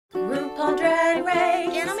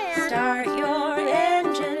Start your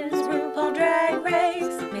engines, RuPaul Drag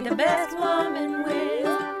Race. May the best woman win.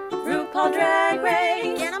 RuPaul Drag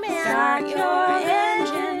Race. Start your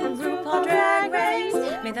engines, RuPaul Drag Race.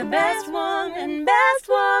 May the best woman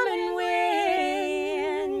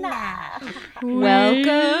win.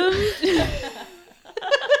 Welcome.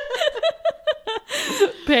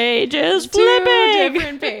 Pages flipping. Two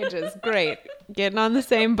different pages. Great. Getting on the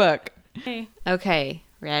same book. Hey. Okay,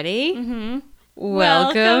 ready? Mm-hmm.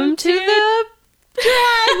 Welcome to the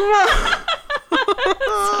Drag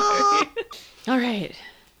Sorry. All right.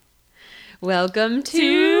 Welcome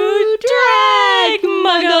to Drag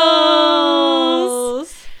Muggles,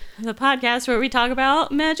 the podcast where we talk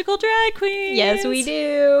about magical drag queens. Yes, we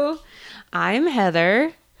do. I'm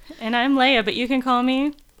Heather. And I'm Leia, but you can call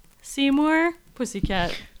me Seymour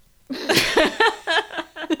Pussycat.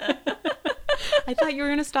 I thought you were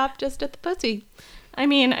going to stop just at the pussy. I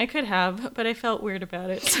mean, I could have, but I felt weird about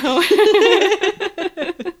it, so.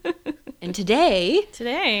 And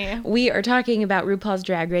today we are talking about RuPaul's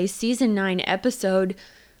Drag Race Season 9, Episode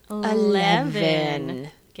 11.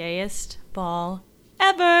 Gayest ball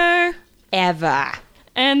ever.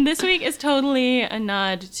 And this week is totally a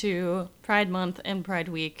nod to Pride Month and Pride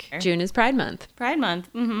Week. June is Pride Month. Pride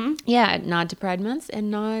Month, mm-hmm. Yeah, nod to Pride Month and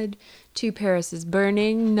nod to Paris is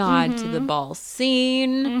Burning, nod to the ball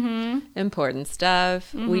scene. Mm-hmm. Important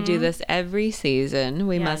stuff. Mm-hmm. We do this every season.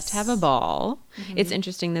 We must have a ball. Mm-hmm. It's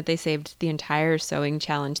interesting that they saved the entire sewing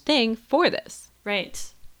challenge thing for this.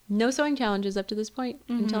 Right. No sewing challenges up to this point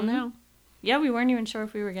until now. Yeah, we weren't even sure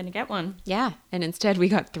if we were going to get one. Yeah, and instead we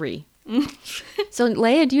got 3. So,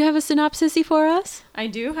 Leia, do you have a synopsis-y for us? I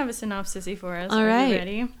do have a synopsis for us. All right. Are you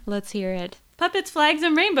ready? Let's hear it. Puppets, flags,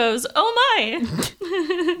 and rainbows. Oh my!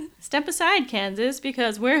 Step aside, Kansas,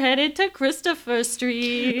 because we're headed to Christopher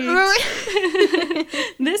Street.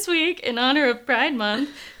 This week, in honor of Pride Month,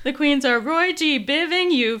 the queens are Roy G.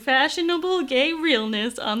 biving you fashionable gay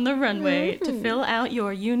realness on the runway to fill out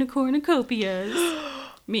your unicornucopias.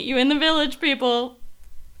 Meet you in the village, people.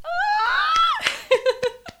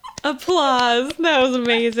 Applause. That was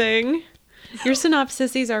amazing. Your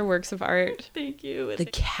synopsises are works of art. Thank you. The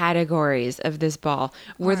categories of this ball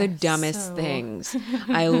were the dumbest things.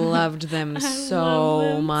 I loved them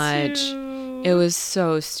so much. Too. It was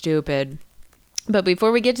so stupid. But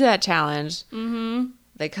before we get to that challenge,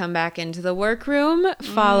 they come back into the workroom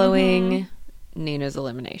following Nina's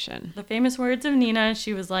elimination. The famous words of Nina,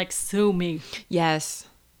 she was like, sue me. Yes.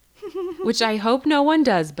 Which I hope no one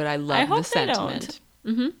does, but I love the they sentiment. don't.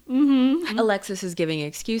 Alexis is giving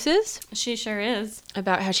excuses She sure is.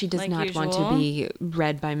 about how she does Like not want to usual. be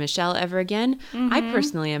read by Michelle ever again. I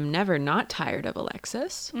personally am never not tired of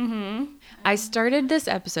Alexis. I started this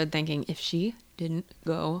episode thinking if she didn't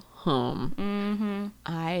go home,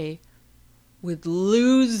 I would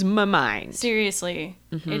lose my mind. Seriously.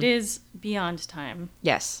 It is beyond time.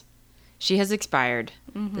 Yes. She has expired.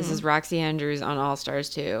 This is Roxy Andrews on All Stars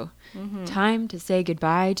 2. Time to say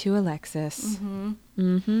goodbye to Alexis.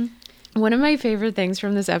 One of my favorite things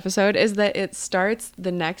from this episode is that it starts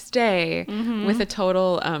the next day with a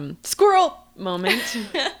total squirrel moment.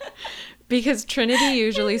 Because Trinity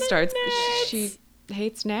usually starts... Gnats. She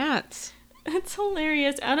hates gnats. It's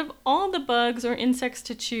hilarious. Out of all the bugs or insects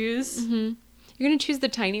to choose, You're going to choose the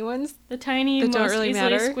tiny ones? the tiny, That most don't really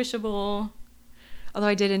easily matter? squishable... Although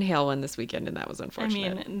I did inhale one this weekend and that was I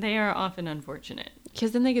unfortunate. mean, they are often unfortunate.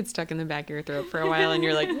 Because then they get stuck in the back of your throat for a while and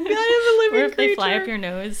you're like, I am a living Or if they fly creature." up your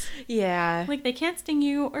nose. Yeah. Like, they can't sting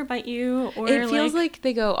you or bite you or, It feels like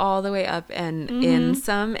they go all the way up and in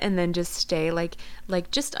some and then just stay like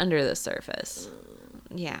just under the surface.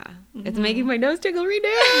 Yeah. It's making my nose tickle right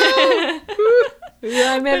now.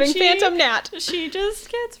 I'm having phantom gnat. She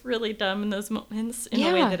just gets really dumb in those moments in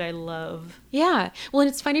a way that I love. Yeah. Well, and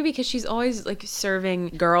it's funny because she's always like serving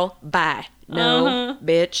girl, bye. No,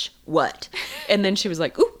 bitch, what? And then she was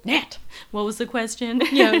like, ooh, gnat. What was the question?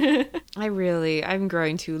 Yeah. I'm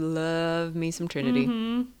growing to love me some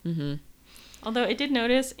Trinity. Although I did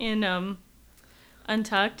notice in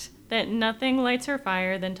Untucked that nothing lights her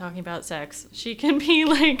fire than talking about sex. She can be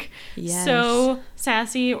like so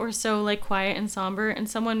sassy or so like quiet and somber, and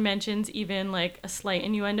someone mentions even like a slight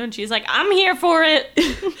innuendo and she's like, I'm here for it.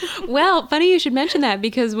 Well, funny you should mention that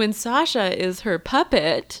because when Sasha is her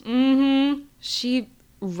puppet, she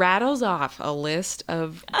rattles off a list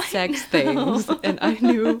of sex things, and I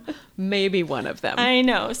knew maybe one of them. I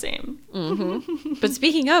know, same. But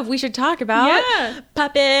speaking of, we should talk about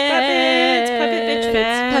Puppet Bitch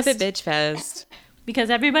Fest. Puppet Bitch Fest.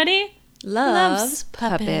 Because everybody Loves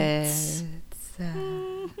puppets.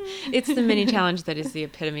 It's the mini challenge that is the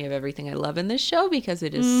epitome of everything I love in this show because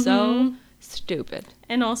it is so Stupid.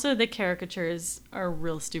 And also the caricatures are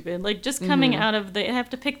real stupid. Like, just coming out of they have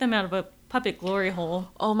to pick them out of a puppet glory hole.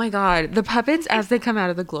 Oh my god. The puppets as they come out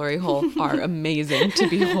of the glory hole are amazing to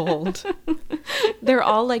behold. They're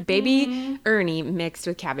all like baby Ernie mixed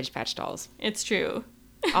with Cabbage Patch Dolls. It's true.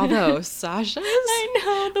 Although Sasha's I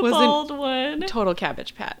know, the was bald one. total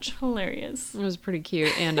Cabbage Patch. Hilarious. It was pretty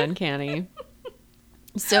cute and uncanny.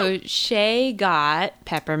 So Shay got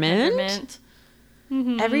Peppermint. Peppermint.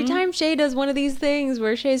 Every time Shay does one of these things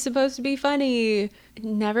where Shay's supposed to be funny, it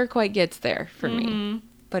never quite gets there for me.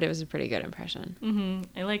 But it was a pretty good impression.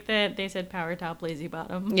 I like that they said power top, lazy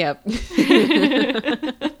bottom. Yep.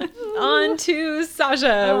 On to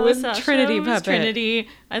Sasha with Sasha Trinity was Puppet. Trinity.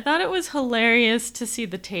 I thought it was hilarious to see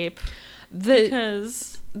the tape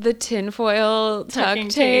because The tinfoil tuck tucking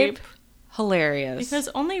tape. Hilarious. Because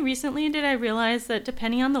only recently did I realize that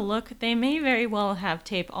depending on the look, they may very well have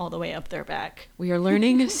tape all the way up their back. We are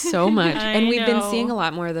learning so much. I And we've been know. seeing a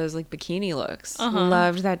lot more of those like bikini looks.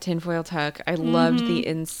 Loved that tinfoil tuck. I loved the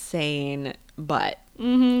insane butt.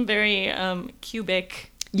 Very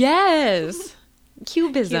cubic. Yes.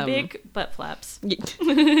 Cubism. Cubic butt flaps.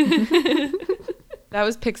 That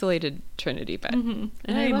was pixelated Trinity butt. And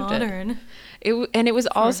Very I loved it. modern. It was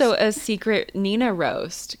also a secret Nina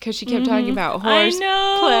roast because she kept talking about horse I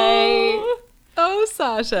know. play. Oh,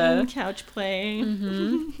 Sasha. Couch play.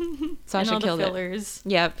 Sasha and all killed the it. fillers,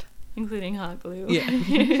 Yep. including hot glue. Yeah.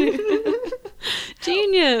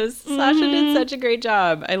 Genius. Sasha did such a great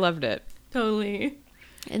job. I loved it. Totally.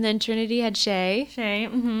 And then Trinity had Shay. Shay.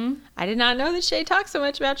 I did not know that Shay talked so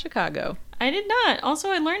much about Chicago. I did not. Also,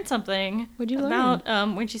 I learned something. What'd you about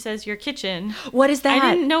when she says your kitchen. What is that?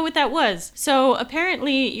 I didn't know what that was. So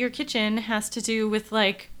apparently, your kitchen has to do with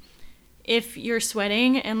like if you're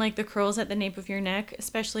sweating and like the curls at the nape of your neck,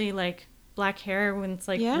 especially like black hair when it's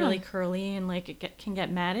like really curly and like it can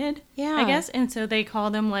get matted. Yeah. I guess. And so they call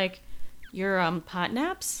them like your pot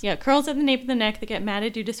naps. Yeah, curls at the nape of the neck that get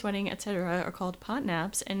matted due to sweating, etc., are called pot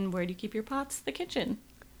naps. And where do you keep your pots? The kitchen.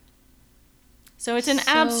 So it's an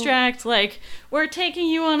abstract, like, we're taking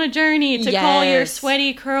you on a journey to call your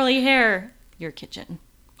sweaty, curly hair your kitchen.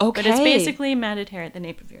 Okay. But it's basically matted hair at the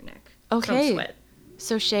nape of your neck. Okay. From sweat.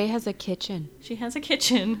 So Shay has a kitchen. She has a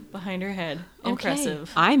kitchen behind her head.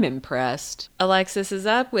 Impressive. I'm impressed. Alexis is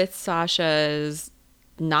up with Sasha's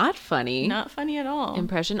not funny Not funny at all.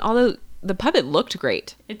 impression, although the puppet looked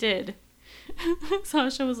great. It did.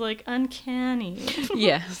 Sasha was like, uncanny.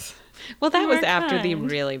 Yes. Well, that You was are after the kind.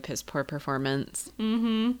 really piss poor performance.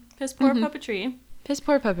 Piss poor puppetry. Piss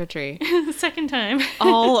poor puppetry. The second time.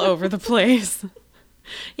 All over the place.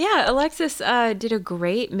 Yeah, Alexis did a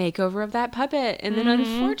great makeover of that puppet, and then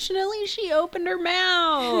unfortunately she opened her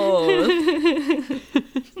mouth.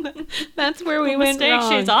 That's where we went Mistake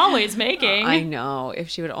wrong. she's always making. I know. If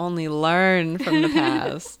she would only learn from the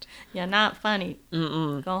past. Yeah, not funny.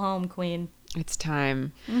 Go home, queen. It's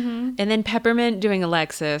time. And then Peppermint doing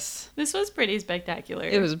Alexis. This was pretty spectacular.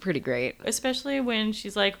 It was pretty great. Especially when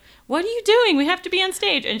she's like, what are you doing? We have to be on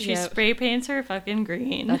stage. And she Yep. spray paints her fucking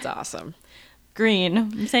green. That's awesome. Green.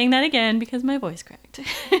 I'm saying that again because my voice cracked.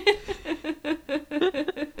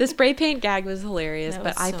 The spray paint gag was hilarious, That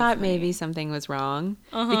but was I so thought funny. maybe something was wrong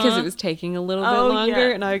because it was taking a little bit longer,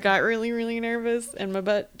 yeah. and I got really, really nervous, and my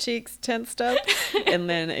butt cheeks tensed up, and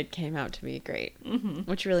then it came out to be great.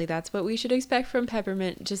 Which really, that's what we should expect from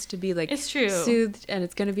Peppermint, just to be like It's true. soothed, and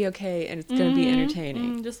it's going to be okay, and it's going to be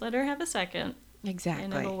entertaining. Just let her have a second. Exactly.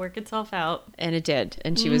 And it'll work itself out. And it did,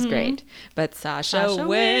 and she was great. But Sasha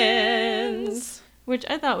wins. Which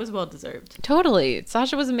I thought was well deserved. Totally.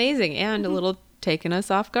 Sasha was amazing and a little taking us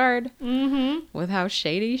off guard with how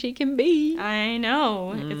shady she can be. I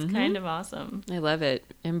know. It's kind of awesome. I love it.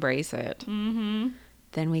 Embrace it.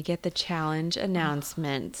 Then we get the challenge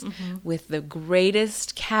announcement with the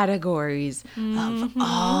greatest categories of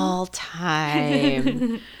all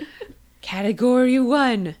time. Category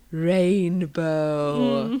 1,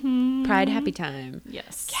 rainbow. Pride, happy time.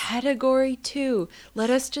 Yes. Category 2, let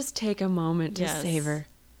us just take a moment to Yes. savor.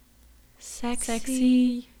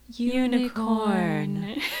 Sexy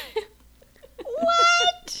unicorn.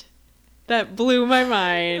 What? That blew my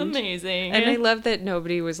mind. Amazing. And I love that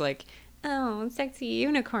nobody was like, oh, sexy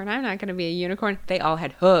unicorn. I'm not going to be a unicorn. They all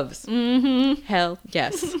had hooves. Hell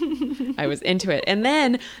yes. I was into it. And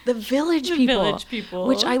then the village people.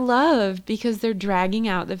 Which I love because they're dragging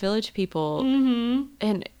out the village people.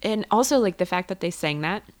 And also like the fact that they sang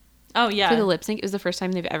that Oh, yeah. for the lip sync. It was the first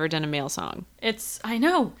time they've ever done a male song. I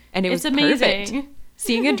know. And it it's was amazing. perfect.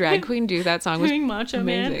 Seeing a drag queen do that song was Doing Macho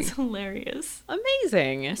Man amazing. is hilarious.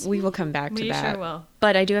 Amazing. We will come back to We that. sure will.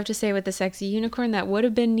 But I do have to say, with the sexy unicorn, that would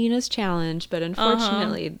have been Nina's challenge. But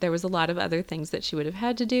unfortunately, there was a lot of other things that she would have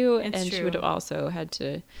had to do. It's and she true. would have also had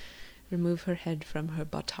to remove her head from her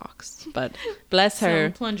buttocks. But bless her.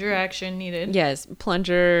 Some plunger action needed. Yes,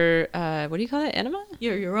 plunger, what do you call it? Enema?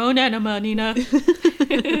 You're your own enema, Nina.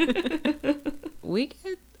 We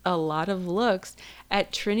get a lot of looks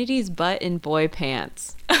at Trinity's butt in boy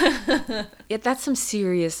pants. Yeah, that's some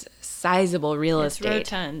serious, sizable real It's estate.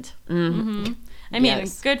 rotund. Mm-hmm. I mean,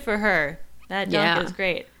 Yes. good for her. That dunk Yeah. is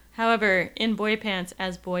great. However, in boy pants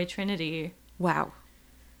as boy Trinity, Wow.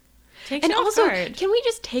 takes And you off also, guard. can we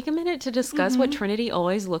just take a minute to discuss what Trinity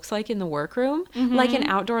always looks like in the workroom? Like an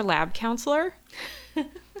outdoor lab counselor?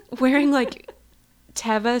 Wearing like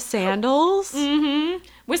Teva sandals? Mm-hmm.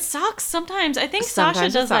 With socks sometimes. I think Sometimes Sasha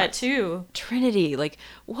with does that socks. too. Trinity, like,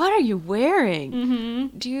 what are you wearing?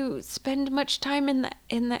 Mm-hmm. Do you spend much time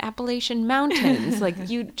in the Appalachian Mountains? Like,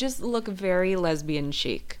 you just look very lesbian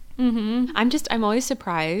chic. Mm-hmm. I'm always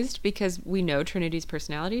surprised because we know Trinity's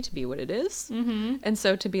personality to be what it is. Mm-hmm. And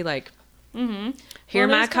so to be like, Mm-hmm. here are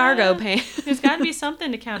Well, my there's cargo gotta- pants. There's got to be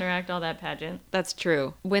something to counteract all that pageant. That's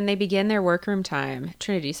true. When they begin their workroom time,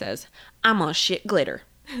 Trinity says, I'm gonna shit glitter.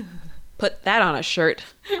 Put that on a shirt.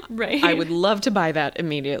 Right. I would love to buy that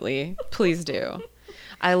immediately. Please do.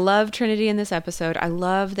 I love Trinity in this episode. I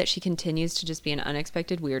love that she continues to just be an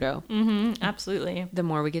unexpected weirdo. Mm-hmm. Absolutely. The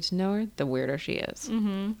more we get to know her, the weirder she is.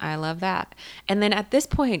 Mm-hmm. I love that. And then at this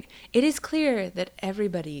point, it is clear that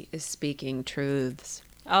everybody is speaking truths.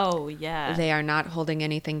 Oh, yeah. They are not holding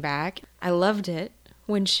anything back. I loved it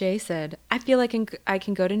when Shay said, I feel like I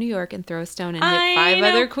can go to New York and throw a stone and hit I 5 know.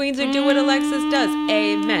 other queens who do what Alexis does.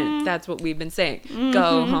 Amen. That's what we've been saying.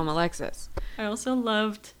 Go home, Alexis. I also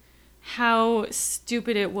loved how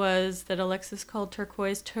stupid it was that Alexis called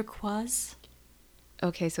turquoise turquoise.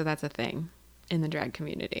 Okay, so that's a thing in the drag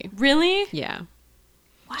community. Really? Yeah.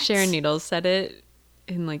 What? Sharon Needles said it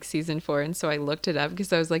in like season 4, and so I looked it up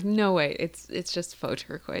because I was like, no way, it's just faux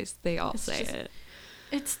turquoise. They all It's say just- it.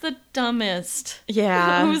 It's the dumbest. Yeah.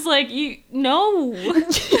 I was like, no.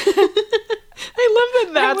 I love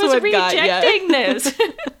that that's I was what got rejecting you. this.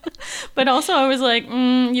 But also I was like,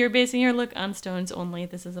 you're basing your look on stones only.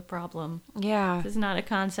 This is a problem. Yeah. This is not a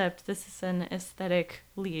concept. This is an aesthetic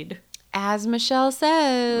lead. As Michelle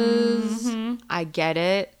says, Mhm. I get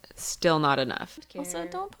it. Still not enough. Also,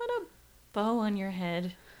 don't put a bow on your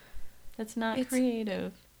head. That's not It's-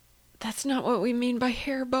 creative. That's not what we mean by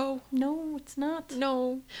hair bow. No, it's not.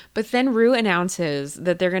 No. But then Rue announces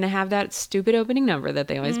that they're going to have that stupid opening number that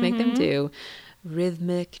they always make them do.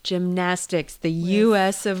 Rhythmic gymnastics, the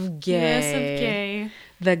U.S. of gay. US of gay.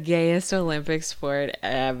 The gayest Olympic sport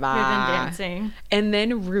ever. Ribbon dancing. And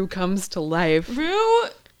then Rue comes to life. Rue,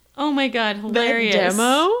 oh my god, hilarious. That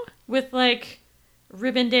demo? With like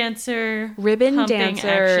ribbon dancer, Ribbon pumping dancer,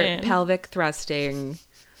 action. pelvic thrusting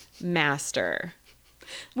master.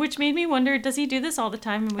 Which made me wonder, does he do this all the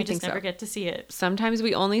time and we I think just never so. get to see it? Sometimes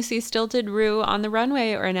we only see stilted Rue on the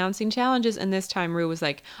runway or announcing challenges, and this time Rue was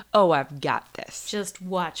like, oh, I've got this. Just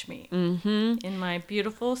watch me. Mm-hmm. In my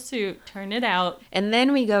beautiful suit, turn it out. And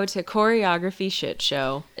then we go to choreography shit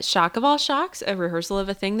show. Shock of all shocks, a rehearsal of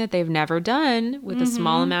a thing that they've never done with a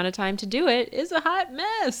small amount of time to do it is a hot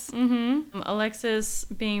mess. Alexis,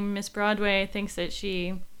 being Miss Broadway, thinks that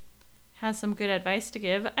she has some good advice to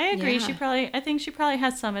give. I agree. Yeah. I think she probably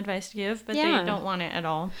has some advice to give, but Yeah. they don't want it at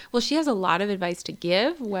all. Well, she has a lot of advice to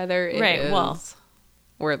give, whether it Right, is well,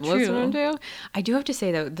 worth true. listening to. I do have to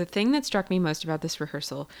say, though, the thing that struck me most about this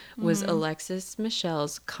rehearsal was Alexis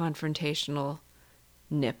Michelle's confrontational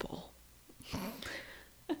nipple.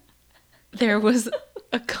 There was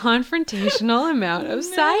a confrontational amount of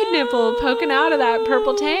side nipple poking out of that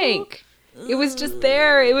purple tank. It was just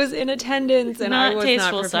there. It was in attendance, and I Not was not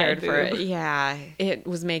tasteful prepared side for it. boob. Yeah, it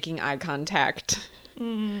was making eye contact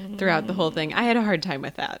throughout the whole thing. I had a hard time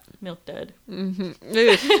with that. Milk dud.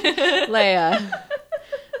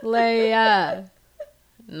 Leia.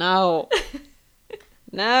 No.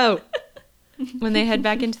 When they head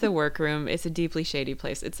back into the workroom, it's a deeply shady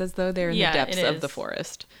place. It's as though they're in Yeah, the depths it of the is.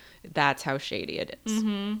 forest. That's how shady it is.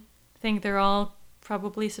 Think they're all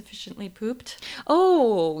probably sufficiently pooped.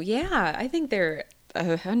 Oh, yeah. I think they're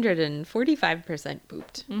 145%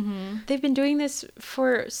 pooped. They've been doing this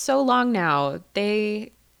for so long now.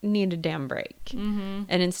 They need a damn break. And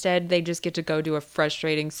instead, they just get to go do a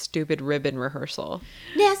frustrating, stupid ribbon rehearsal.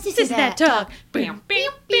 This is that talk.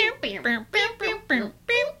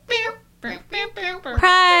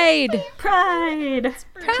 Pride! Pride.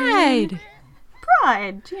 Pride!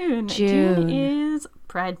 Pride. June. June. Is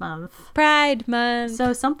Pride Month. Pride Month.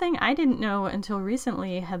 So something I didn't know until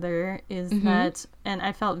recently, Heather, is that, and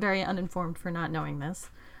I felt very uninformed for not knowing this.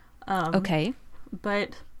 Okay.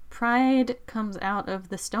 But Pride comes out of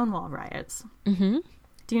the Stonewall riots. Mm-hmm.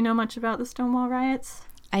 Do you know much about the Stonewall riots?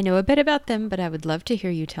 I know a bit about them, but I would love to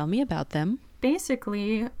hear you tell me about them.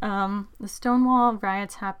 Basically, the Stonewall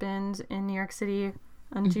riots happened in New York City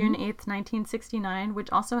on June 8th, 1969,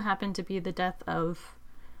 which also happened to be the death of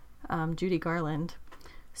Judy Garland.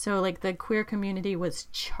 So, like, the queer community was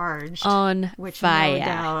charged. On which fire. No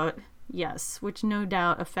doubt, yes, which no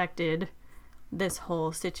doubt affected this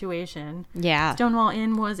whole situation. Yeah. Stonewall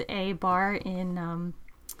Inn was a bar in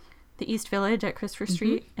the East Village at Christopher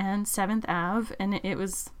Street and 7th Ave, and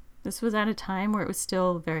this was at a time where it was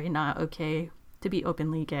still very not okay to be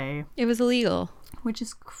openly gay. It was illegal. Which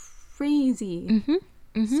is crazy.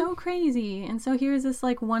 So crazy. And so here's this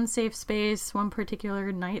like one safe space. One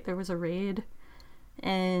particular night there was a raid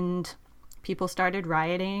and people started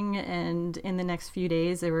rioting, and in the next few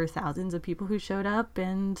days there were thousands of people who showed up,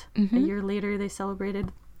 and a year later they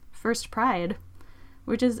celebrated First Pride,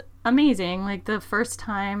 which is amazing. Like the first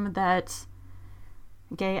time that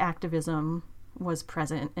gay activism was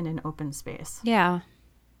present in an open space. Yeah.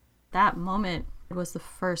 That moment was the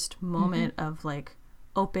first moment of like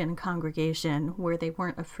open congregation where they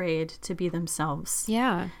weren't afraid to be themselves.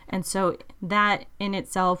 Yeah. And so that in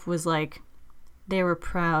itself was like they were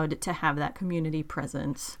proud to have that community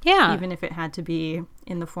present. Yeah. Even if it had to be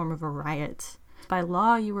in the form of a riot. By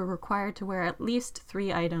law, you were required to wear at least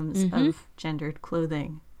 3 items of gendered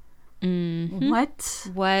clothing.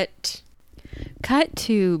 What? Cut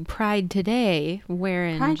to Pride Today,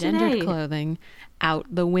 wearing Pride gendered Today. clothing out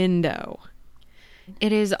the window.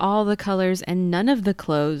 It is all the colors and none of the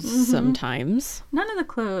clothes sometimes. None of the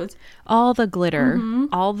clothes. All the glitter.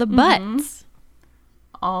 All the butts.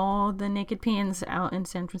 All the naked peens out in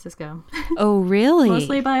San Francisco. Oh, really?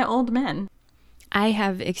 Mostly by old men. I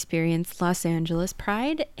have experienced Los Angeles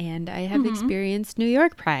Pride and I have experienced New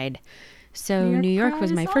York Pride. So New York Pride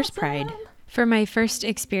was my is first awesome. Pride. For my first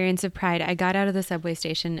experience of Pride, I got out of the subway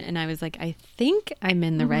station and I was like, I think I'm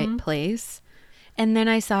in the right place. And then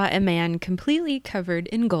I saw a man completely covered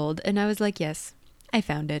in gold and I was like, yes, I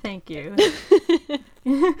found it. Thank you.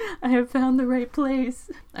 I have found the right place.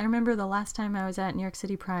 I remember the last time I was at New York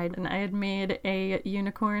City Pride and I had made a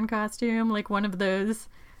unicorn costume, like one of those,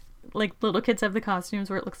 like little kids have the costumes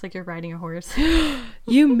where it looks like you're riding a horse.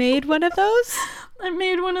 You made one of those? I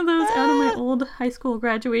made one of those out of my old high school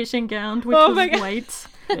graduation gown, which Oh my was God. white.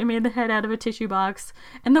 I made the head out of a tissue box.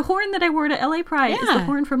 And the horn that I wore to LA Pride is the Yeah.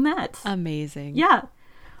 horn from that. Amazing. Yeah.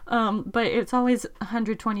 But it's always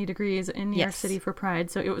 120 degrees in New York Yes. City for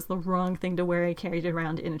Pride, so it was the wrong thing to wear. I carried it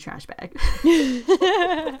around in a trash bag.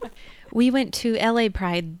 We went to LA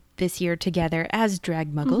Pride this year together as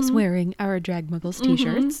drag muggles, wearing our drag muggles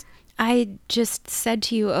t-shirts. I just said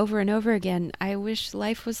to you over and over again, I wish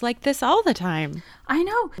life was like this all the time. I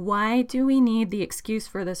know. Why do we need the excuse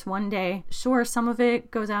for this one day? Sure, some of it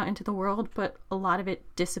goes out into the world, but a lot of it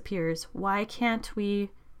disappears. Why can't we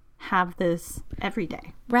have this every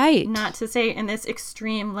day? Right. Not to say in this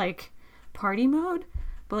extreme, like, party mode,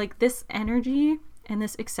 but like this energy and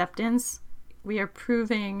this acceptance, we are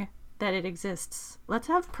proving that it exists. Let's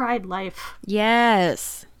have Pride life.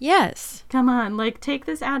 Yes. Yes. Come on, like, take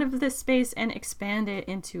this out of this space and expand it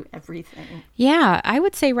into everything. Yeah, I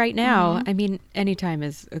would say right now, I mean, anytime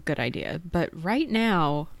is a good idea, but right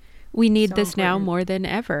now, we need So this now important. more than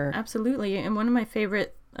ever. Absolutely. And one of my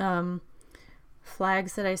favorite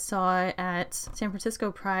flags that I saw at San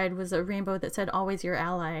Francisco Pride was a rainbow that said always your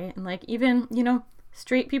ally. And like, even, you know,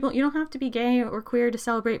 straight people, you don't have to be gay or queer to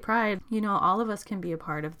celebrate Pride. You know, all of us can be a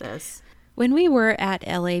part of this. When we were at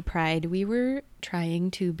LA Pride, we were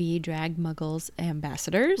trying to be Drag Muggles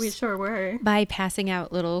ambassadors. We sure were. By passing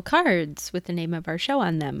out little cards with the name of our show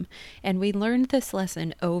on them. And we learned this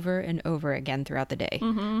lesson over and over again throughout the day.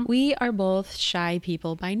 We are both shy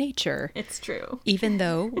people by nature, It's true. even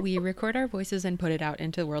though we record our voices and put it out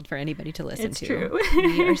into the world for anybody to listen It's to. true.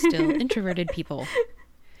 We are still introverted people.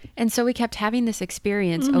 And so we kept having this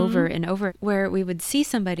experience over and over where we would see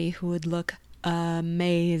somebody who would look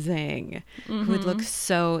amazing, who would look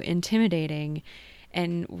so intimidating,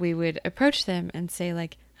 and we would approach them and say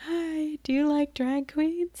like, hi, do you like drag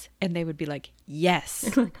queens? And they would be like,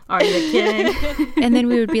 yes. Are you kidding? And then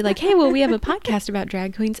we would be like, hey, well, we have a podcast about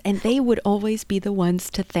drag queens, and they would always be the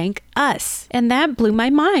ones to thank us. And that blew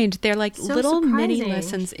my mind. They're like So little mini surprising.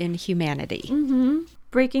 lessons in humanity.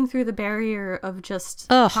 Breaking through the barrier of just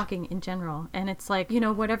Ugh. talking in general. And it's like, you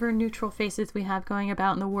know, whatever neutral faces we have going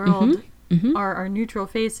about in the world are our neutral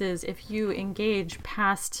faces if you engage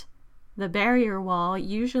past the barrier wall,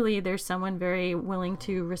 usually there's someone very willing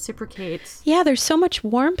to reciprocate. Yeah, there's so much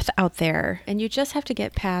warmth out there, and you just have to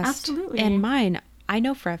get past. Absolutely. And mine, I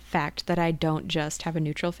know for a fact that I don't just have a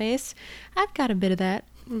neutral face. I've got a bit of that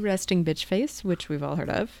resting bitch face, which we've all heard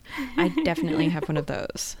of. I definitely have one of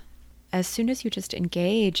those. As soon as you just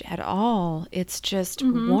engage at all, it's just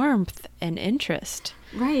warmth and interest.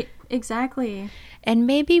 Right, exactly. And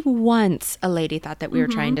maybe once a lady thought that we were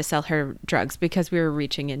trying to sell her drugs because we were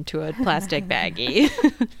reaching into a plastic baggie.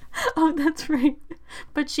 Oh, that's right.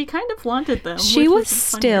 But she kind of wanted them. She was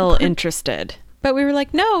still interested. But we were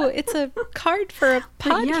like, no, it's a card for a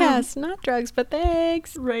podcast, not drugs, but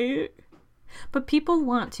thanks. Right. But people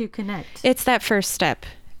want to connect. It's that first step.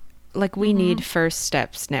 Like, we need first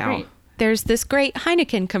steps now. Right. There's this great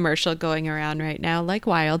Heineken commercial going around right now, like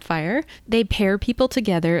wildfire. They pair people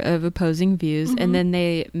together of opposing views, and then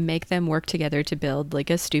they make them work together to build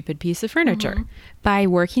like a stupid piece of furniture. By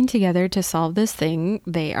working together to solve this thing,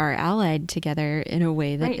 they are allied together in a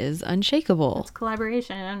way that is unshakable. It's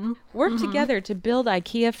collaboration. Work together to build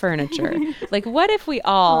IKEA furniture. Like, what if we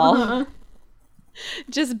all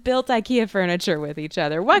just built IKEA furniture with each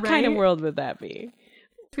other? What kind of world would that be?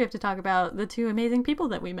 We have to talk about the two amazing people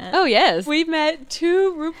that we met. Oh, yes. We met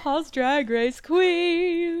two RuPaul's Drag Race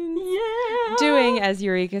queens. Yeah. Doing, as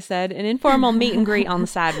Eureka said, an informal meet and greet on the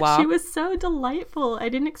sidewalk. She was so delightful. I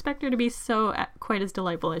didn't expect her to be so quite as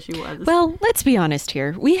delightful as she was. Well, let's be honest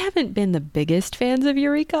here. We haven't been the biggest fans of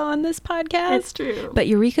Eureka on this podcast. It's true. But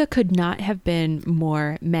Eureka could not have been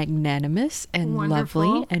more magnanimous and Wonderful,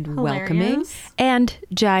 lovely and hilarious. welcoming and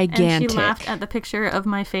gigantic. And she laughed at the picture of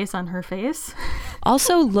my face on her face.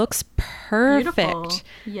 Also looks perfect. Beautiful.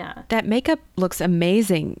 Yeah. That makeup looks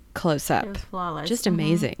amazing close up. It was flawless. Just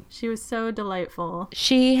amazing. She was so delightful.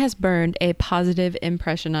 She has burned a positive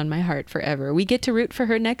impression on my heart forever. We get to root for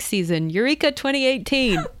her next season, Eureka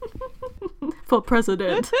 2018. For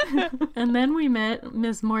president. And then we met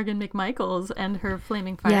Ms. Morgan McMichaels and her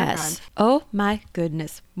flaming firebrand. Yes. Oh my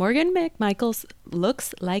goodness. Morgan McMichaels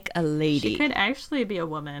looks like a lady. She could actually be a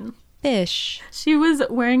woman. Fish. She was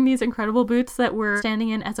wearing these incredible boots that were standing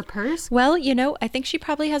in as a purse. Well, you know, I think she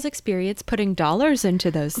probably has experience putting dollars into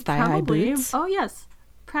those thigh-high boots. Oh, yes.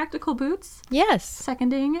 Practical boots. Yes.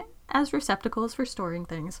 Seconding as receptacles for storing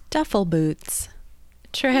things. Duffel boots.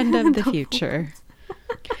 Trend of the future.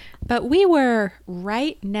 But we were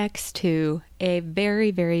right next to a very,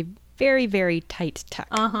 very, very, very tight tuck.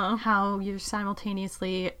 How you're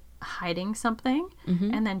simultaneously hiding something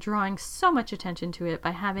and then drawing so much attention to it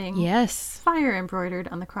by having fire embroidered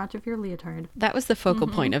on the crotch of your leotard. That was the focal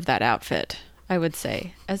point of that outfit, I would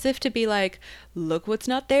say. As if to be like, look what's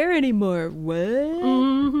not there anymore. What?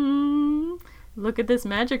 Look at this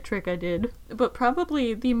magic trick I did. But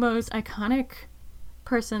probably the most iconic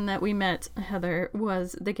person that we met, Heather,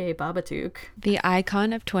 was the gay Babadook. The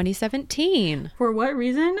icon of 2017. For what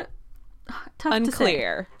reason? Tough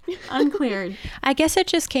Unclear. To say. Unclear. I guess it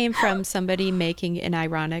just came from somebody making an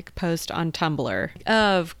ironic post on Tumblr.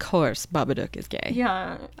 Of course, Babadook is gay.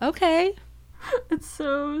 Yeah. Okay. It's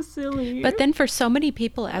so silly. But then for so many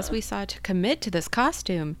people, as we saw, to commit to this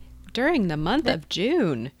costume during the month of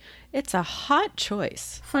June, it's a hot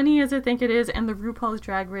choice. Funny as I think it is, and the RuPaul's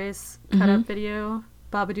Drag Race cut-up video,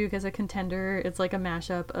 Babadook as a contender, it's like a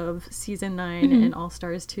mashup of Season 9 and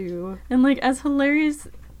All-Stars 2. And like, as hilarious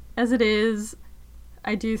as it is,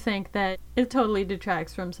 I do think that it totally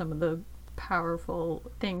detracts from some of the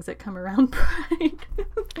powerful things that come around Pride.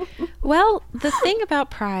 Well, the thing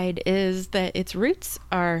about Pride is that its roots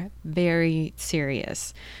are very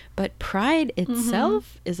serious, but Pride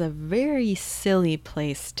itself is a very silly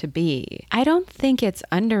place to be. I don't think it's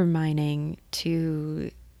undermining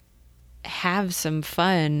to have some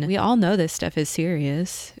fun. We all know this stuff is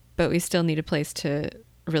serious, but we still need a place to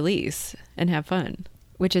release and have fun,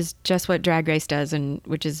 which is just what Drag Race does and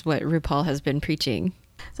which is what RuPaul has been preaching.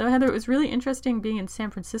 So, Heather, it was really interesting being in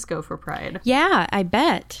San Francisco for Pride. Yeah, I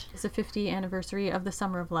bet. It's the 50th anniversary of the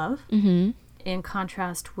Summer of Love. Mm-hmm. In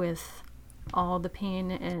contrast with all the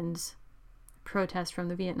pain and protest from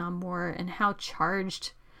the Vietnam War and how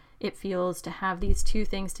charged it feels to have these two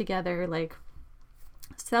things together, like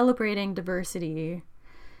celebrating diversity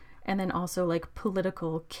and then also like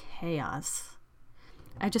political chaos.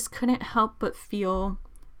 I just couldn't help but feel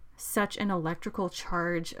such an electrical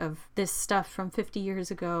charge of this stuff from 50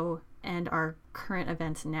 years ago and our current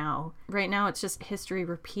events now. Right now, it's just history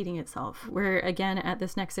repeating itself. We're again at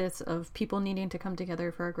this nexus of people needing to come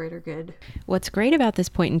together for a greater good. What's great about this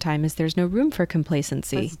point in time is there's no room for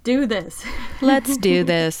complacency. Let's do this. Let's do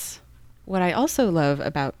this. What I also love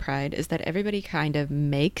about Pride is that everybody kind of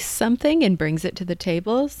makes something and brings it to the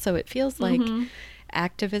table. So it feels like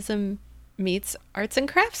activism meets arts and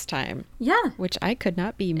crafts time, Yeah. which I could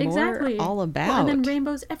not be more Exactly. all about. Well, and then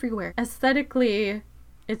rainbows everywhere. Aesthetically,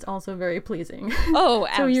 it's also very pleasing. Oh, So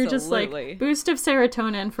absolutely. you're just like boost of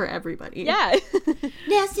serotonin for everybody. yeah.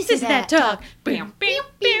 Yes, this is that talk. I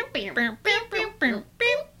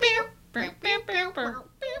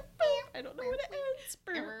don't know what it is.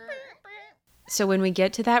 So when we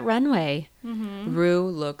get to that runway, Rue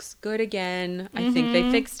looks good again. I think they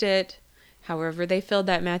fixed it. However they filled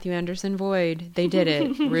that Matthew Anderson void, they did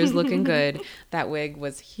it. Rue's looking good. That wig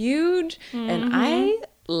was huge, and I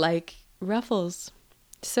like ruffles.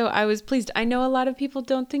 So I was pleased. I know a lot of people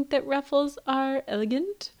don't think that ruffles are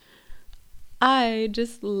elegant. I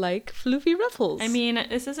just like floofy ruffles. I mean,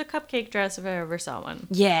 this is a cupcake dress if I ever saw one.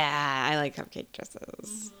 yeah, I like cupcake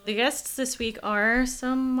dresses. The guests this week are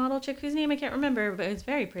some model chick whose name I can't remember, but it's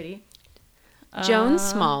very pretty. Joan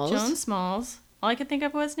Smalls. Joan Smalls. All I could think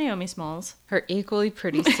of was Naomi Smalls. Her equally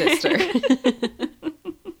pretty sister.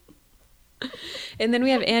 And then we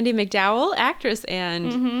have Andie MacDowell, actress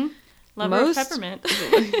and Lover of peppermint.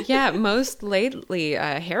 most lately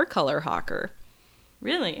a hair color hawker.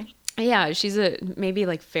 Really? Yeah, she's maybe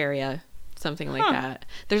like Feria, something like that.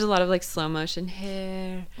 There's a lot of like slow motion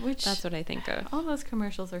hair. Which That's what I think of. all those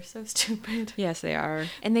commercials are so stupid. Yes, they are.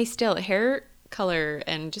 And they still, hair color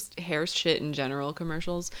and just hair shit in general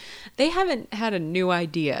commercials, they haven't had a new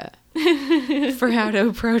idea for how to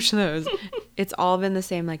approach those. It's all been the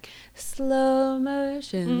same, like, slow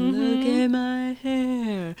motion, look at my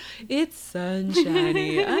hair. It's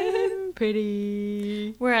sunshiny, I'm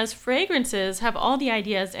pretty. Whereas fragrances have all the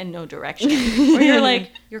ideas and no direction. Where you're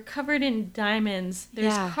like, you're covered in diamonds,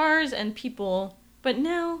 there's Yeah. cars and people, but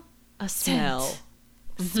now A smell. scent.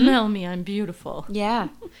 Smell me, I'm beautiful. Yeah.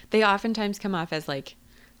 They oftentimes come off as like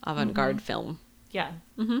avant-garde film. Yeah.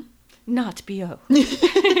 Not B.O.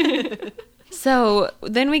 So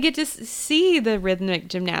then we get to see the rhythmic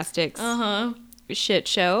gymnastics shit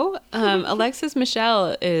show. Alexis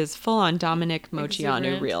Michelle is full on Dominic Moceanu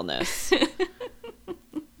Exuberant. realness.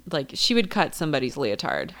 Like she would cut somebody's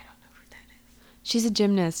leotard. I don't know who that is. She's a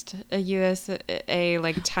gymnast, a USA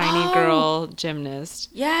like tiny girl gymnast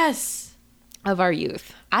Yes. of our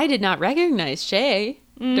youth. I did not recognize Shay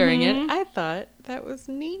during it. I thought that was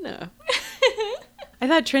Nina. I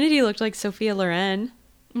thought Trinity looked like Sophia Loren.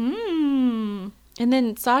 Mm. And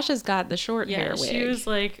then Sasha's got the short Yeah, hair wig. she was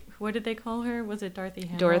like, what did they call her? Was it Dorothy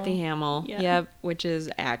Hamill? Dorothy Hamill. Yeah. Yep, which is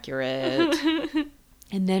accurate.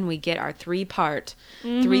 And then we get our three-part,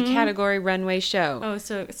 three-category runway show. Oh,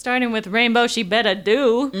 so starting with Rainbow, she better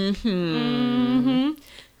do.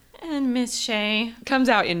 And Miss Shay Comes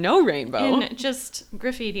out in no rainbow. in just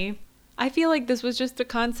graffiti. I feel like this was just a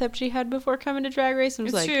concept she had before coming to Drag Race and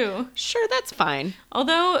was It's like, true. sure, that's fine.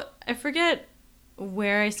 Although, I forget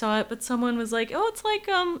where I saw it, but someone was like, oh, it's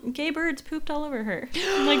like gay birds pooped all over her.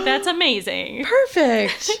 I'm like, that's amazing.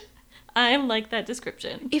 Perfect. I like that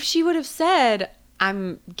description. If she would have said,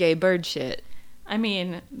 I'm gay bird shit, I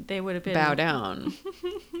mean, they would have been... bow down.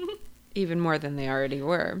 Even more than they already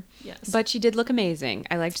were. Yes. But she did look amazing.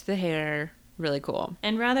 I liked the hair. Really cool.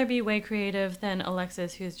 And rather be way creative than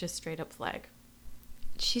Alexis, who's just straight up flag.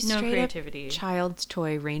 She's No straight creativity. up child's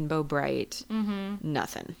toy, rainbow bright.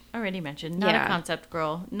 Nothing. Already mentioned. Not Yeah. a concept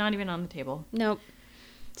girl. Not even on the table. Nope.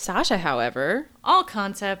 Sasha, however, All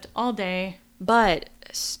concept, all day. but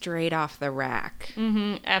straight off the rack.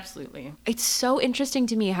 Absolutely. It's so interesting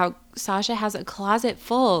to me how Sasha has a closet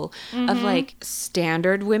full of like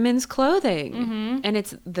standard women's clothing. And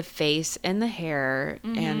it's the face and the hair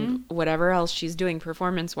and whatever else she's doing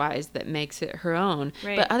performance wise that makes it her own.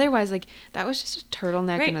 Right. But otherwise, like that was just a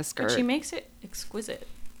turtleneck Right. and a But skirt. she makes it exquisite.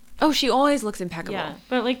 Oh, she always looks impeccable. Yeah.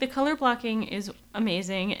 But like the color blocking is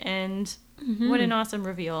amazing, and what an awesome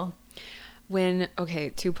reveal. Okay,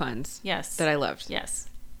 2 puns Yes. that I loved. Yes.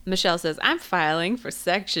 Michelle says, I'm filing for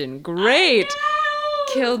section. Great.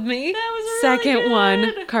 Killed me. That was really Second one,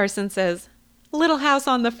 good. Carson says, Little House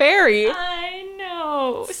on the Ferry. I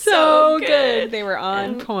know. So good. They were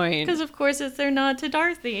on point. Because, of course, it's their nod to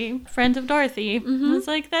Dorothy, friend of Dorothy. I was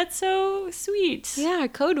like, that's so sweet. Yeah,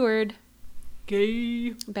 code word.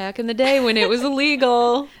 Gay. Back in the day when it was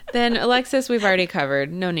illegal. Then Alexis, we've already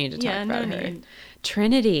covered. No need to talk Yeah, about no her. need.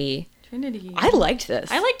 Trinity. Trinity. I liked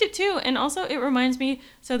this. I liked it too. And also, it reminds me,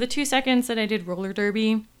 so the 2 seconds that I did roller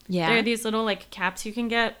derby, Yeah. there are these little like caps you can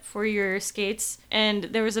get for your skates. And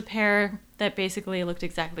there was a pair that basically looked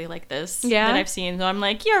exactly like this Yeah? that I've seen. So I'm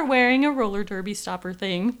like, you're wearing a roller derby stopper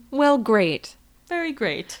thing. Well, great. Very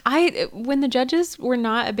great. When the judges were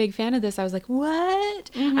not a big fan of this, I was like,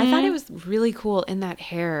 what? I thought it was really cool in that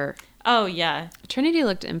hair. Oh, yeah. Trinity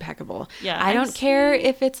looked impeccable. Yeah, I don't care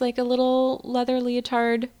if it's like a little leather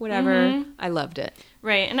leotard, whatever. I loved it.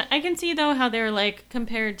 Right. And I can see, though, how they're, like,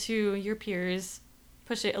 compared to your peers,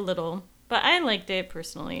 push it a little. But I liked it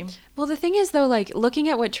personally. Well, the thing is, though, like, looking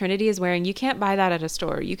at what Trinity is wearing, you can't buy that at a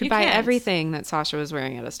store. You could buy everything that Sasha was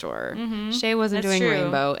wearing at a store. Shay wasn't doing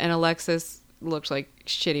rainbow, and Alexis looked like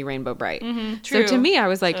shitty Rainbow Bright. True. So to me, I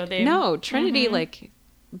was like, no, Trinity, like,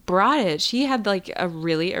 brought it. She had, like, a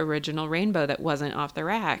really original rainbow that wasn't off the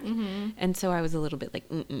rack. And so I was a little bit like,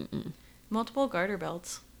 Multiple garter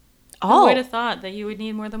belts. Oh. Who would have thought that you would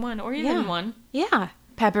need more than one, or even one? Yeah.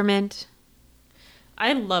 Peppermint.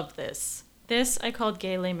 I love this. This I called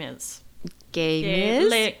Gay Les Mis. Gay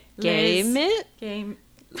Miss? Gay.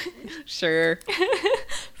 Sure.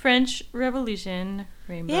 French Revolution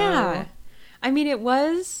rainbow. Yeah. I mean, it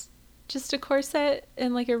was just a corset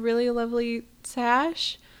and like a really lovely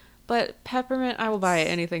sash, but Peppermint, I will buy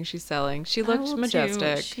anything she's selling. She looked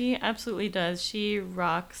majestic. Too. She absolutely does. She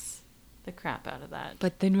rocks the crap out of that.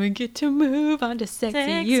 But then we get to move on to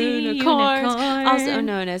sexy unicorns, also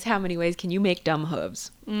known as how many ways can you make dumb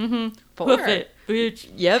hooves? 4. Hoof it, bitch.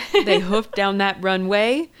 Yep, they hoofed down that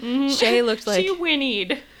runway. Shay looked like... She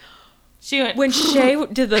whinnied. She went... When Shay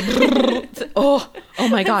did the... oh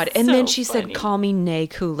my God. And so then she funny. said, call me Nay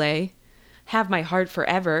Coulee. Have my heart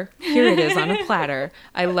forever. Here it is on a platter.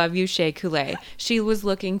 I love you, Shay Coulee. She was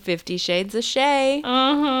looking 50 Shades of Shay.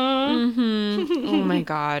 Oh my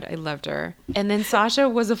God. I loved her. And then Sasha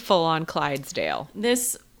was a full-on Clydesdale.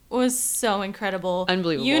 This was so incredible.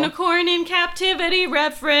 Unbelievable. Unicorn in captivity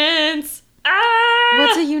reference. Ah!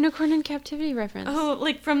 What's a unicorn in captivity reference? Oh,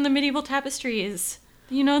 like from the medieval tapestries.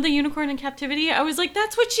 You know the unicorn in captivity? I was like,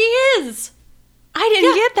 that's what she is. I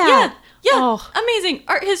didn't get that. Yeah. Oh. Amazing.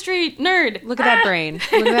 Art history nerd. Look at that brain.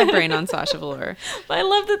 Look at that brain on Sasha Velour. But I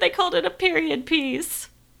love that they called it a period piece.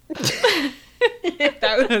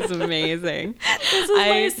 That was amazing. This is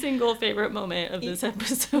my single favorite moment of this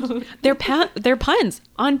episode. Their puns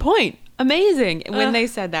on point. Amazing. When they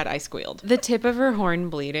said that, I squealed. The tip of her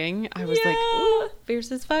horn bleeding, I was like, ooh,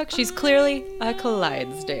 fierce as fuck. She's clearly a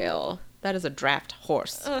Clydesdale. That is a draft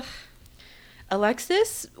horse. Ugh.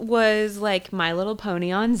 Alexis was like My Little Pony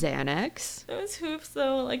on Xanax. Those hoops,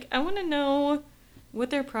 though, like, I want to know what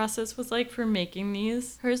their process was like for making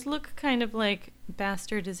these. Hers look kind of like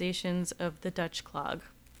bastardizations of the Dutch clog.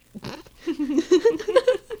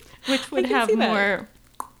 Which would have more...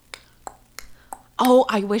 Oh,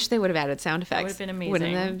 I wish they would have added sound effects. That would have been amazing.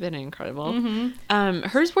 Wouldn't that have been incredible?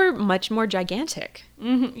 Hers were much more gigantic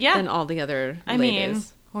Yeah. than all the other I ladies. mean,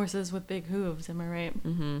 horses with big hooves, am I right?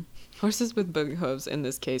 Horses with big hooves, in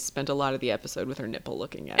this case, spent a lot of the episode with her nipple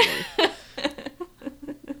looking at me.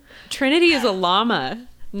 Trinity is a llama,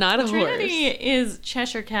 not a Trinity horse. is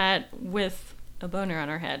Cheshire Cat with a boner on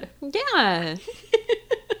her head. Yeah.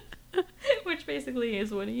 Which basically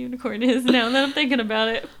is what a unicorn is now that I'm thinking about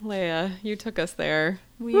it. Leia, you took us there.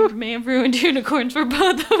 We may have ruined unicorns for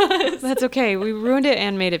both of us. That's okay. We ruined it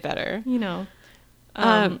and made it better. You know.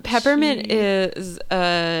 Peppermint is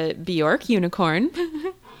a Bjork unicorn.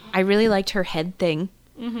 I really liked her head thing.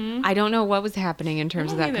 I don't know what was happening in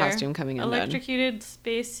terms of that costume coming undone. Electrocuted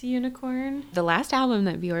space unicorn. The last album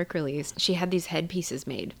that Bjork released, she had these headpieces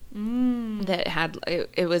made that had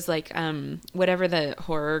it was like whatever the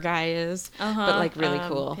horror guy is, but like really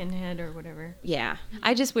cool. Pinhead or whatever. Yeah,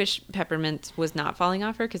 I just wish Peppermint was not falling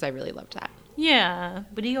off her because I really loved that. Yeah,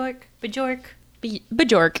 Bjork.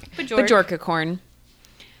 Bjorkicorn.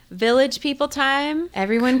 Village people time.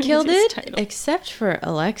 Everyone killed it title. except for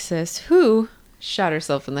Alexis, who shot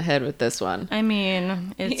herself in the head with this one. I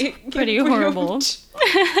mean, it's pretty horrible.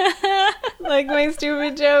 Like my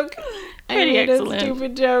stupid joke. Pretty excellent. A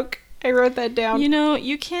stupid joke. I wrote that down. You know,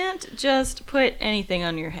 you can't just put anything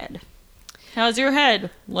on your head. How's your head?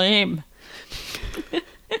 Lame.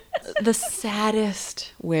 The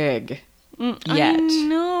saddest wig yet. I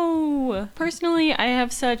know. Personally, I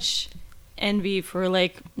have such envy for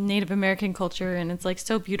like Native American culture, and it's like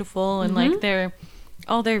so beautiful, and like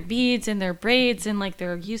all their beads and their braids and like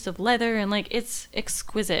their use of leather, and like it's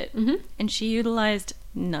exquisite. And she utilized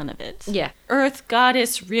none of it. Yeah. Earth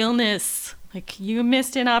goddess realness. Like, you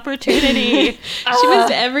missed an opportunity. She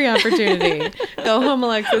missed every opportunity. Go home,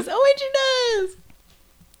 Alexis. Oh, wait, she does.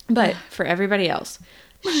 But for everybody else,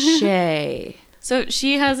 Shay. So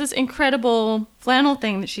she has this incredible flannel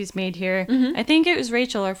thing that she's made here. I think it was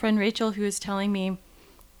Rachel, our friend Rachel, who was telling me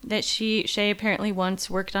that Shay apparently once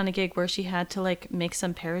worked on a gig where she had to like make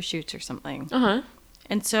some parachutes or something.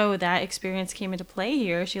 And so that experience came into play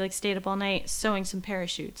here. She like stayed up all night sewing some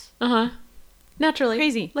parachutes. Naturally.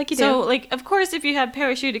 Crazy. Like you do. So like, of course, if you have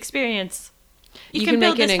parachute experience, You can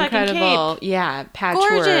build make this an fucking incredible, patchwork.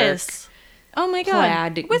 Gorgeous. Oh my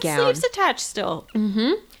god. plaid with gown. sleeves attached still.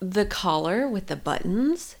 The collar with the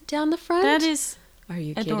buttons down the front. That is Are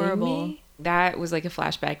you adorable. kidding me? That was like a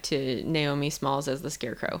flashback to Naomi Smalls as the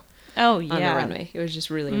Scarecrow oh on the yeah. runway. It was just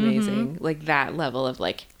really amazing. Like that level of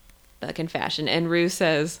like fucking fashion. And Rue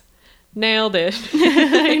says, nailed it.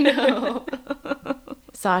 I know.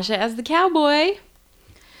 Sasha as the cowboy.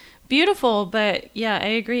 Beautiful, but yeah, I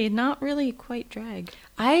agree. Not really quite drag.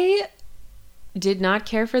 I did not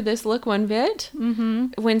care for this look one bit.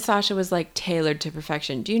 When Sasha was like tailored to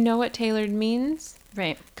perfection. Do you know what tailored means?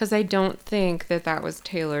 Right. Because I don't think that was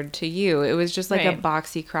tailored to you. It was just like a Right.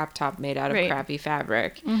 boxy crop top made out of Right. crappy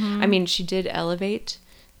fabric. I mean, she did elevate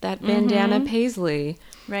that bandana paisley.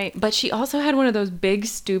 Right. But she also had one of those big,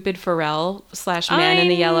 stupid Pharrell / man in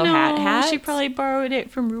the yellow hat hats. She probably borrowed it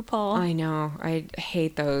from RuPaul. I know. I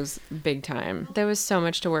hate those big time. There was so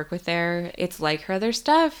much to work with there. It's like her other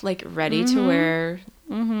stuff, like ready to wear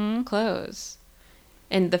clothes.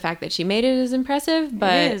 And the fact that she made it is impressive,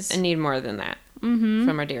 but is. I need more than that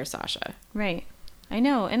from our dear Sasha. Right. I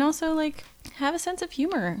know. And also, like, have a sense of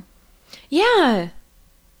humor. Yeah.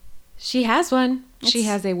 She has one. She It's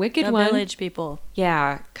has a wicked The one. Village people.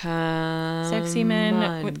 Yeah. Come Sexy men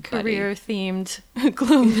on, with buddy. career-themed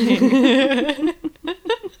clothing.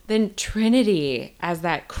 Then Trinity as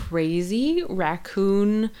that crazy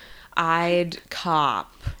raccoon-eyed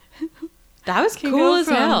cop. That was Can cool go as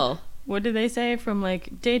from- hell. What did they say? From,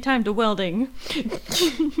 like, daytime to welding.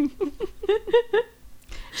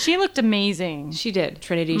 She looked amazing. She did.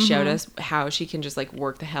 Trinity showed us how she can just like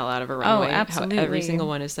work the hell out of a runway. How absolutely. every single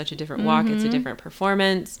one is such a different walk. It's a different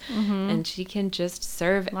performance. And she can just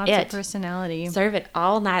serve Lots of it. personality. Serve it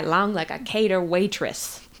all night long like a cater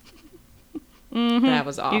waitress. That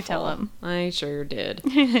was awful. You tell 'em. I sure did.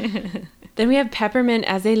 Then we have Peppermint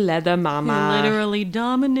as a leather mama. Literally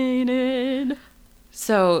dominated.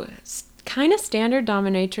 So kind of standard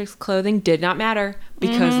dominatrix clothing did not matter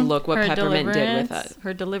because look what Her Peppermint did with deliverance, us.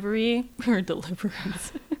 Her delivery. Her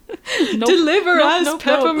deliverance. Deliver us, nope.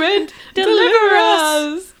 Peppermint. Deliver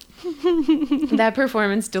us. That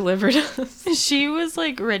performance delivered us. She was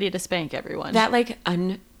like ready to spank everyone. That like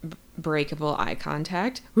unbreakable eye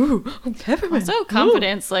contact. Ooh, Peppermint. also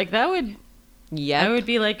confidence. Like that would. Yeah. I would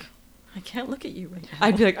be like, I can't look at you right now.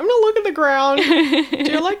 I'd be like, I'm gonna look at the ground.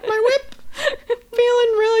 Do you like my whip?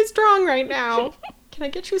 Feeling really strong right now. Can I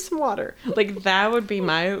get you some water? Like that would be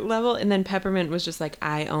my level. And then Peppermint was just like,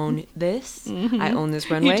 I own this. I own this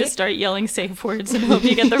runway. You just start yelling safe words and hope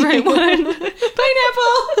you get the right one.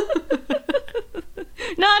 Pineapple.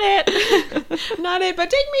 Not it. Not it, but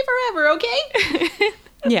take me forever, okay?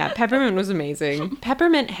 Yeah, Peppermint was amazing.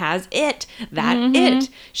 Peppermint has it. It.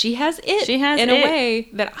 She has it. She has in it. a way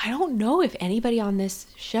that I don't know if anybody on this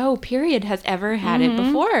show, period, has ever had it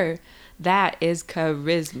before. That is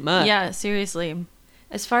charisma. Yeah, seriously.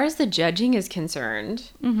 As far as the judging is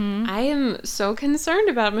concerned, I am so concerned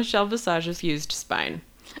about Michelle Visage's fused spine.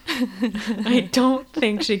 I don't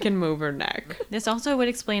think she can move her neck. This also would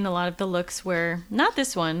explain a lot of the looks where, not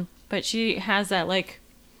this one, but she has that like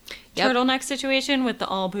Yep. turtleneck situation with the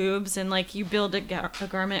all boobs and like you build a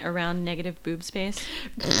garment around negative boob space.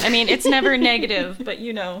 I mean, it's never negative, but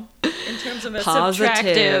you know, in terms of a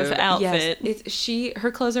subtractive outfit. Yes, her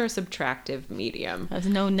clothes are a subtractive medium. There's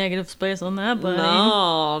no negative space on that, buddy.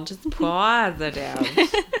 No, just positive.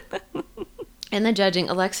 In the judging,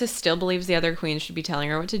 Alexis still believes the other queens should be telling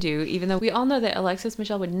her what to do, even though we all know that Alexis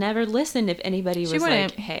Michelle would never listen if anybody was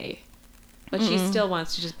wouldn't. like, hey. But she still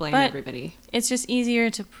wants to just blame But everybody. It's just easier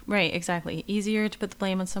to, right, exactly. Easier to put the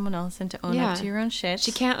blame on someone else than to own Yeah. up to your own shit.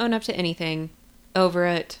 She can't own up to anything. Over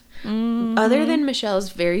it. Other than Michelle's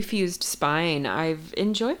very fused spine, I've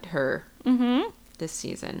enjoyed her this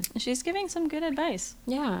season. She's giving some good advice.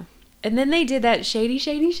 Yeah. And then they did that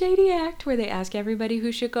shady act where they ask everybody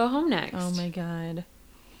who should go home next. Oh my god.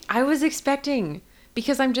 I was expecting,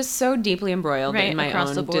 because I'm just so deeply embroiled Right, in my across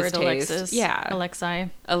own the board, distaste. Alexis. Yeah.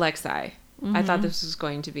 Alexi. I thought this was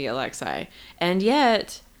going to be Alexi. And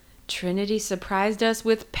yet, Trinity surprised us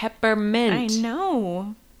with Peppermint. I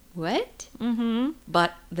know. What? Mm-hmm.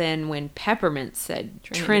 But then when Peppermint said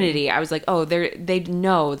Trinity, I was like, oh, they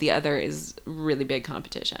know the other is really big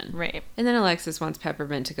competition. Right. And then Alexis wants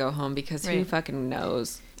Peppermint to go home because who Right. fucking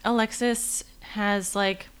knows? Alexis has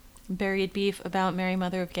like buried beef about Mary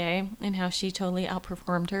Mother of Gay and how she totally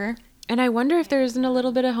outperformed her. And I wonder if there isn't a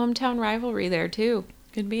little bit of hometown rivalry there too.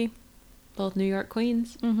 Could be. Both New York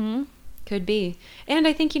queens. Mm-hmm. Could be. And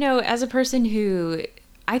I think, as a person who...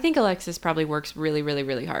 I think Alexis probably works really, really,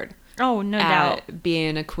 really hard. Oh, no doubt. at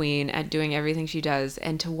being a queen, at doing everything she does,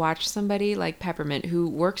 and to watch somebody like Peppermint, who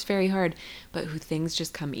works very hard, but who things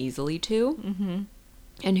just come easily to,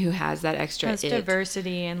 and who has that extra Has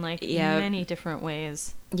diversity in like many different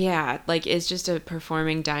ways. Yeah, like is just a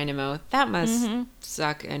performing dynamo. That must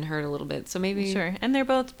suck and hurt a little bit. So maybe Sure, and they're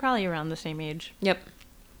both probably around the same age. Yep.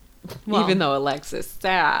 Well, Even though Alexis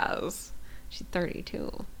says she's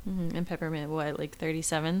 32. And Peppermint, what, like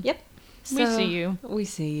 37? Yep. We see you. We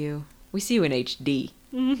see you. We see you in HD.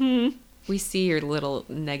 Mm-hmm. We see your little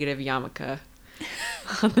negative yarmulke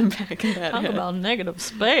on the back of that Talk head. about negative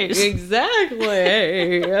space.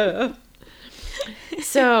 Exactly.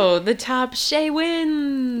 So the top Shay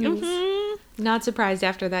wins. Not surprised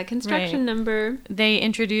after that construction number. They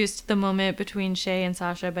introduced the moment between Shay and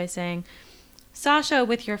Sasha by saying, Sasha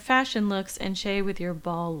with your fashion looks and Shay with your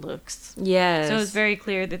ball looks. Yes. So it was very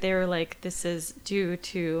clear that they were like, this is due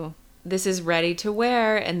to... This is ready to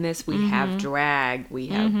wear, and this we have drag, we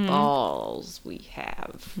have balls, we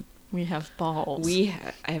have balls.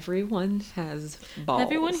 Everyone has balls.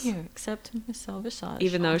 Everyone here except Miss Salvasage.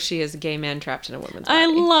 Even though she is a gay man trapped in a woman's body. I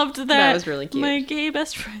loved that. That was really cute. My gay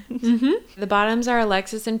best friend. The bottoms are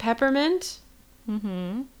Alexis and Peppermint,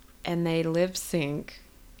 Mm-hmm. and they lip sync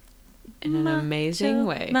in an amazing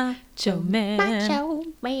way. Macho man. Macho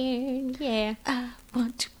man, yeah. I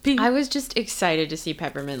want to be. I was just excited to see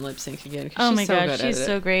Peppermint lip sync again. 'Cause Oh she's my so gosh, good she's at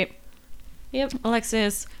so it. great. Yep.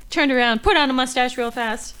 Alexis turned around, put on a mustache real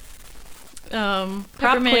fast. Prop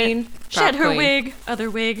Peppermint queen. shed Prop her queen. wig, other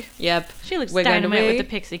wig. Yep. She looks Wig on a dynamite with wig. the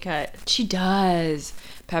pixie cut. She does.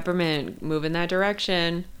 Peppermint move in that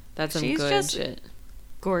direction. That's some She's good just- shit.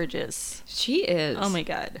 Gorgeous. She is. Oh my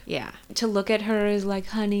god. Yeah. To look at her is like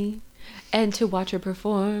honey. And to watch her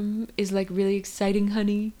perform is like really exciting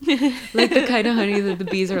honey. Like the kind of honey that the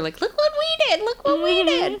bees are like, look what we did, look what we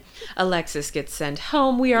did. Alexis gets sent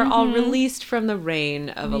home. We are all released from the reign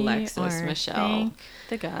of Alexis Michelle. Thank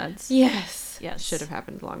the gods. Yes. Yes. Should have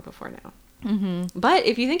happened long before now. Mm-hmm. But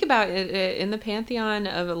if you think about it, in the pantheon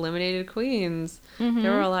of eliminated queens,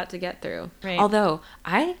 there were a lot to get through. Right. Although,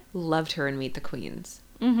 I loved her in Meet the Queens.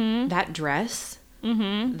 Mm-hmm. That dress...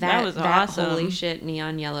 Mm-hmm. That was that awesome. holy shit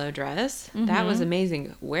neon yellow dress. That was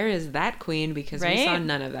amazing. Where is that queen? Because we saw Right?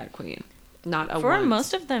 none of that queen. Not a For once.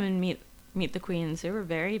 most of them in Meet the Queens, they were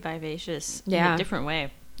very vivacious in Yeah. a different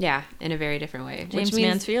way. Yeah, in a very different way. James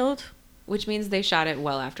Mansfield? Which means they shot it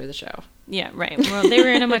well after the show. Yeah, right. Well, they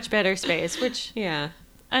were in a much better space, which Yeah.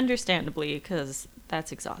 understandably, because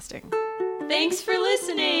that's exhausting. Thanks for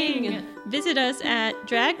listening! Visit us at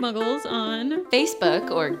Drag Muggles on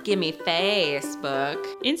Facebook or Gimme Facebook.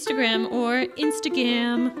 Instagram or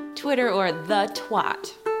Instagram, Twitter or The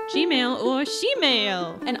Twat. Gmail or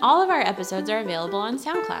Shemail. And all of our episodes are available on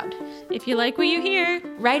SoundCloud. If you like what you hear,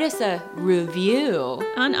 Write us a review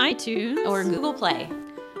on iTunes or Google Play.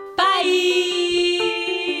 Bye!